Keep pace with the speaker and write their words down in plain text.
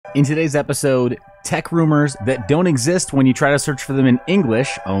In today's episode, tech rumors that don't exist when you try to search for them in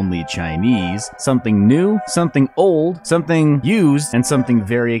English, only Chinese, something new, something old, something used, and something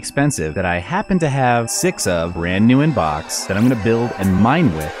very expensive that I happen to have 6 of brand new in box that I'm going to build and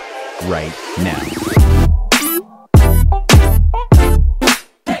mine with right now.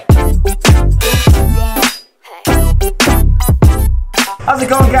 How's it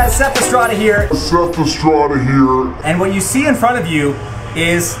going, guys? Seth Estrada here. And what you see in front of you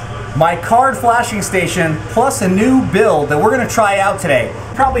is my card flashing station plus a new build that we're going to try out today.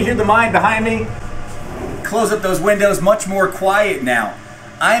 You probably hear the mine behind me. Close up those windows, much more quiet now.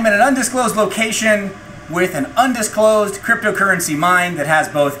 I am in an undisclosed location with an undisclosed cryptocurrency mine that has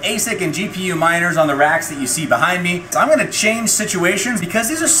both ASIC and GPU miners on the racks that you see behind me. So I'm going to change situations because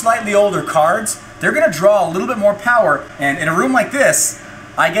these are slightly older cards. They're going to draw a little bit more power, and in a room like this,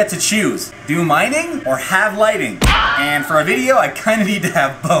 I get to choose, do mining or have lighting. And for a video, I kind of need to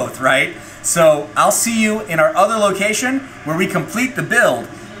have both, right? So I'll see you in our other location where we complete the build.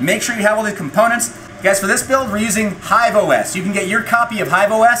 Make sure you have all these components. Guys, for this build, we're using HiveOS. You can get your copy of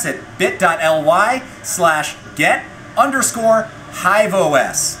HiveOS at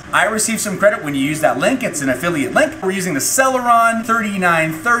bit.ly/get_HiveOS. I received some credit when you use that link. It's an affiliate link. We're using the Celeron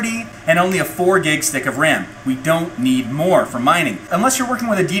 3930 and only a 4 gig stick of RAM. We don't need more for mining. Unless you're working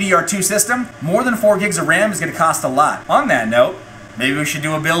with a DDR2 system, more than 4 gigs of RAM is going to cost a lot. On that note, maybe we should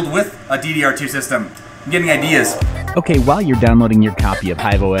do a build with a DDR2 system. I'm getting ideas. Okay, while you're downloading your copy of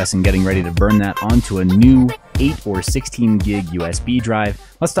HiveOS and getting ready to burn that onto a new 8 or 16 gig USB drive,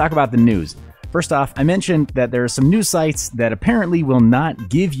 let's talk about the news. First off, I mentioned that there are some news sites that apparently will not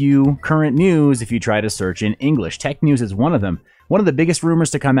give you current news if you try to search in English. Tech News is one of them. One of the biggest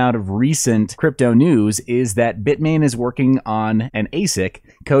rumors to come out of recent crypto news is that Bitmain is working on an ASIC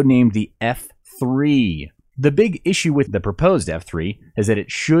codenamed the F3. The big issue with the proposed F3 is that it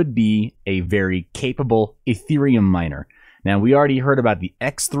should be a very capable Ethereum miner. Now, we already heard about the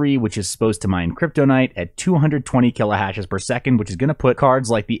X3, which is supposed to mine Kryptonite at 220 kilohashes per second, which is going to put cards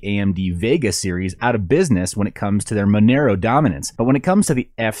like the AMD Vega series out of business when it comes to their Monero dominance. But when it comes to the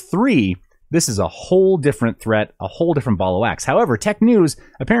F3, this is a whole different threat, a whole different ball of wax. However, Tech News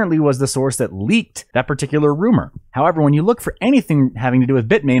apparently was the source that leaked that particular rumor. However, when you look for anything having to do with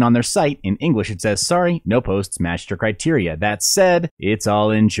Bitmain on their site, in English it says, sorry, no posts matched your criteria. That said, it's all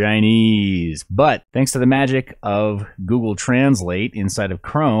in Chinese. But thanks to the magic of Google Translate inside of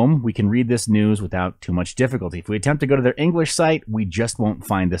Chrome, we can read this news without too much difficulty. If we attempt to go to their English site, we just won't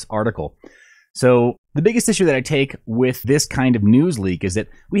find this article. So the biggest issue that I take with this kind of news leak is that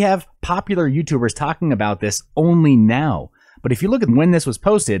we have popular YouTubers talking about this only now. But if you look at when this was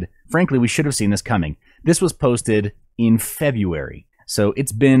posted, frankly, we should have seen this coming. This was posted in February. So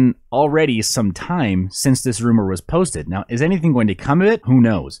it's been already some time since this rumor was posted. Now, is anything going to come of it? Who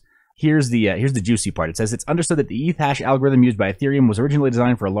knows? Here's the juicy part. It says it's understood that the ETH hash algorithm used by Ethereum was originally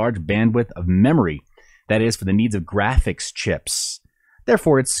designed for a large bandwidth of memory. That is, for the needs of graphics chips.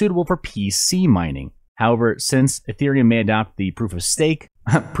 Therefore, it's suitable for PC mining. However, since Ethereum may adopt the proof of stake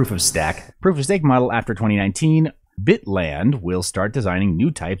model after 2019, Bitland will start designing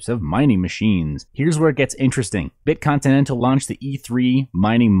new types of mining machines. Here's where it gets interesting. BitContinental launched the E3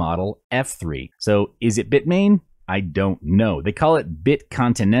 mining model F3. So is it Bitmain? I don't know. They call it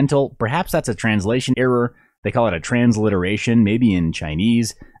BitContinental. Perhaps that's a translation error. They call it a transliteration, maybe in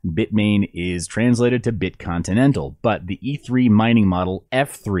Chinese. Bitmain is translated to BitContinental, but the E3 mining model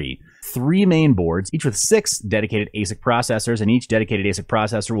F3, 3 main boards, each with 6 dedicated ASIC processors, and each dedicated ASIC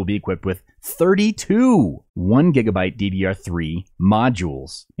processor will be equipped with 32 1 gigabyte DDR3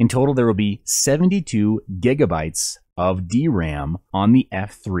 modules. In total, there will be 72 gigabytes of DRAM on the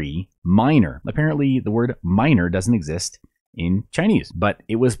F3 miner. Apparently, the word miner doesn't exist in Chinese, but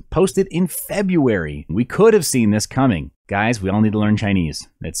it was posted in February. We could have seen this coming. Guys, we all need to learn Chinese.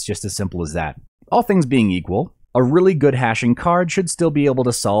 It's just as simple as that. All things being equal, a really good hashing card should still be able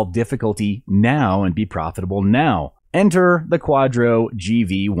to solve difficulty now and be profitable now. Enter the Quadro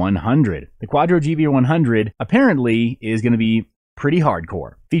GV100. The Quadro GV100 apparently is going to be pretty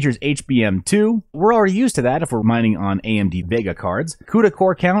hardcore. Features HBM2. We're already used to that if we're mining on AMD Vega cards. CUDA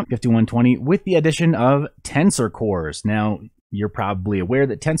core count, 5120, with the addition of tensor cores. Now, you're probably aware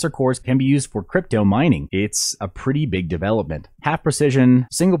that tensor cores can be used for crypto mining. It's a pretty big development. Half precision,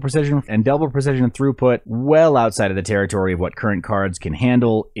 single precision, and double precision throughput, well outside of the territory of what current cards can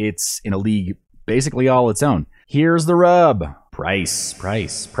handle. It's in a league basically all its own. Here's the rub. Price.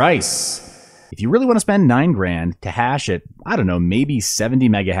 If you really want to spend 9 grand to hash at, I don't know, maybe 70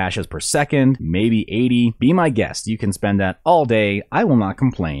 mega hashes per second, maybe 80, be my guest. You can spend that all day. I will not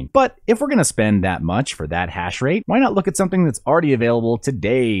complain. But if we're going to spend that much for that hash rate, why not look at something that's already available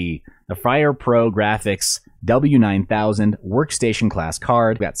today? The Fire Pro Graphics W9000 workstation class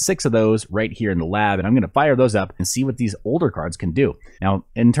card. We've got 6 of those right here in the lab, and I'm going to fire those up and see what these older cards can do. Now,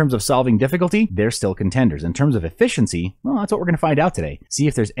 in terms of solving difficulty, they're still contenders. In terms of efficiency, well, that's what we're going to find out today. See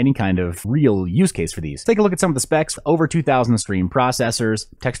if there's any kind of real use case for these. Take a look at some of the specs. Over 2,000 stream processors,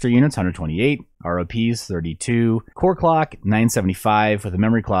 texture units 128, ROPs 32, core clock 975 with a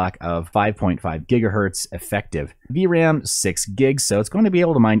memory clock of 5.5 gigahertz effective. VRAM 6 gigs, so it's going to be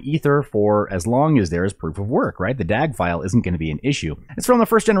able to mine Ether for as long as there is proof of work, right? The DAG file isn't going to be an issue. It's from the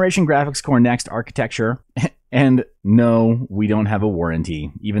first generation graphics core Next architecture. And no, we don't have a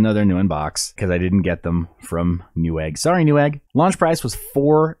warranty, even though they're new in box, because I didn't get them from Newegg. Sorry, Newegg. Launch price was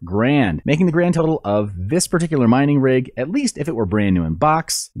 $4 grand, making the grand total of this particular mining rig, at least if it were brand new in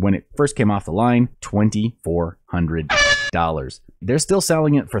box, when it first came off the line, $2,400. They're still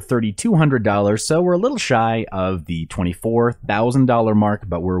selling it for $3,200, so we're a little shy of the $24,000 mark,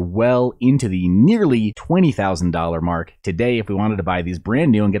 but we're well into the nearly $20,000 mark today if we wanted to buy these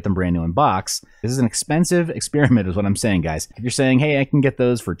brand new and get them brand new in box. This is an expensive experiment is what I'm saying, guys. If you're saying, hey, I can get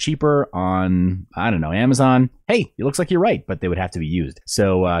those for cheaper on, I don't know, Amazon, hey, it looks like you're right, but they would have to be used.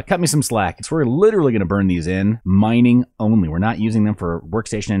 So cut me some slack. So we're literally going to burn these in, mining only. We're not using them for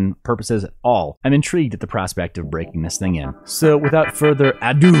workstation purposes at all. I'm intrigued at the prospect of breaking this thing in. So without further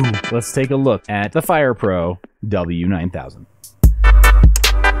ado, let's take a look at the Fire Pro W9000.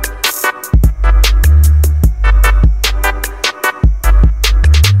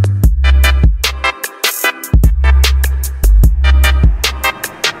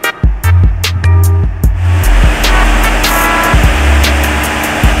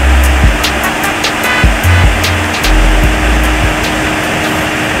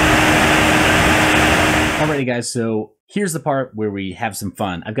 Alrighty guys, so here's the part where we have some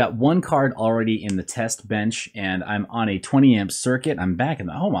fun. I've got one card already in the test bench and I'm on a 20 amp circuit. I'm back in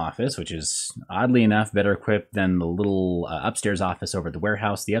the home office, which is oddly enough better equipped than the little upstairs office over at the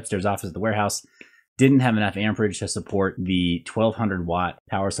warehouse. The upstairs office at the warehouse didn't have enough amperage to support the 1200 watt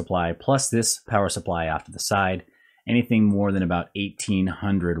power supply plus this power supply off to the side. Anything more than about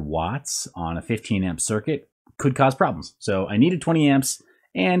 1800 watts on a 15 amp circuit could cause problems. So I needed 20 amps.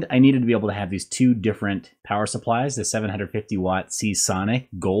 And I needed to be able to have these 2 different power supplies, the 750 watt C-Sonic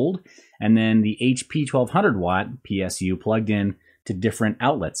Gold, and then the HP 1200 watt PSU plugged in to different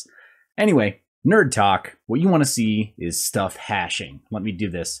outlets. Anyway, nerd talk. What you want to see is stuff hashing. Let me do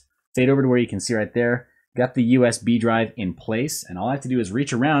this. Fade over to where you can see right there. Got the USB drive in place, and all I have to do is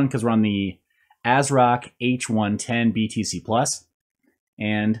reach around because we're on the ASRock H110 BTC Plus.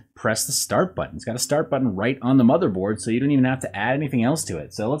 And press the start button. It's got a start button right on the motherboard, so you don't even have to add anything else to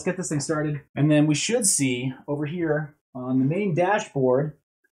it. So let's get this thing started. And then we should see over here on the main dashboard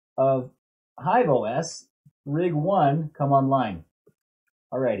of HiveOS, Rig 1 come online.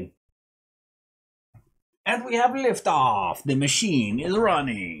 Alrighty. And we have liftoff. The machine is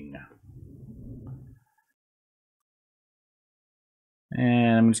running.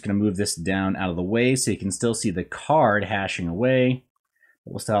 And I'm just going to move this down out of the way so you can still see the card hashing away.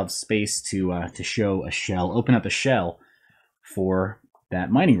 We'll still have space to show a shell, open up a shell for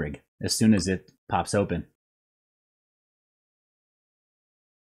that mining rig as soon as it pops open.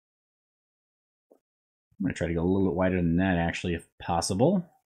 I'm going to try to go a little bit wider than that, actually, if possible.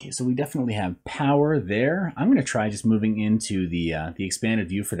 Okay, so we definitely have power there. I'm going to try just moving into the expanded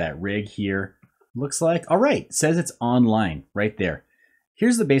view for that rig here. Looks like, all right, it says it's online right there.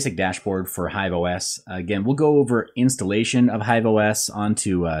 Here's the basic dashboard for HiveOS. Again, we'll go over installation of HiveOS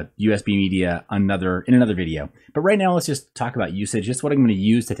onto USB media in another video. But right now, let's just talk about usage. Just what I'm going to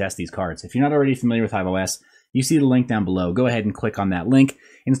use to test these cards. If you're not already familiar with HiveOS, you see the link down below. Go ahead and click on that link.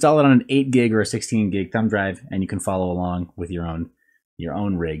 Install it on an 8 gig or a 16 gig thumb drive, and you can follow along with your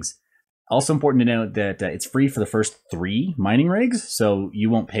own rigs. Also important to note that it's free for the first 3 mining rigs, so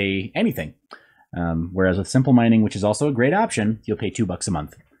you won't pay anything. Whereas with simple mining, which is also a great option, you'll pay $2 a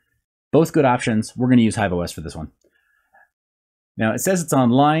month. Both good options. We're going to use HiveOS for this one. Now it says it's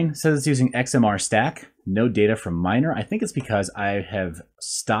online. It says it's using XMR stack. No data from miner. I think it's because I have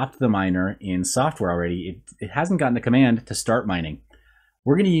stopped the miner in software already. It hasn't gotten the command to start mining.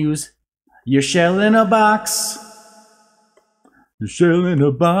 We're going to use your shell in a box. Your shell in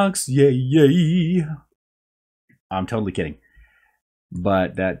a box. Yay, yay. I'm totally kidding.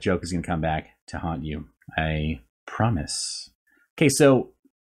 But that joke is going to come back to haunt you. I promise. Okay, so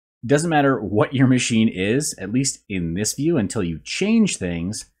doesn't matter what your machine is, at least in this view, until you change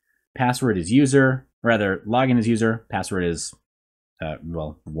things, Password is user, rather login is user, password is,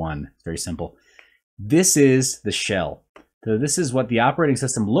 well, 1. It's very simple. This is the shell. So this is what the operating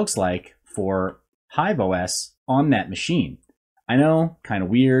system looks like for HiveOS on that machine. I know, kind of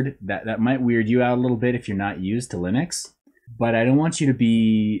weird. That might weird you out a little bit if you're not used to Linux, but I don't want you to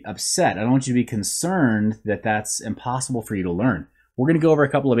be upset. I don't want you to be concerned that that's impossible for you to learn. We're going to go over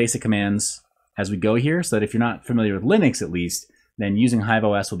a couple of basic commands as we go here, so that if you're not familiar with Linux at least, then using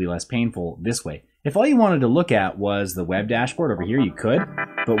HiveOS will be less painful this way. If all you wanted to look at was the web dashboard over here, you could,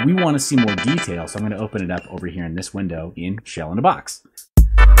 but we want to see more detail, so I'm going to open it up over here in this window in Shell in a Box.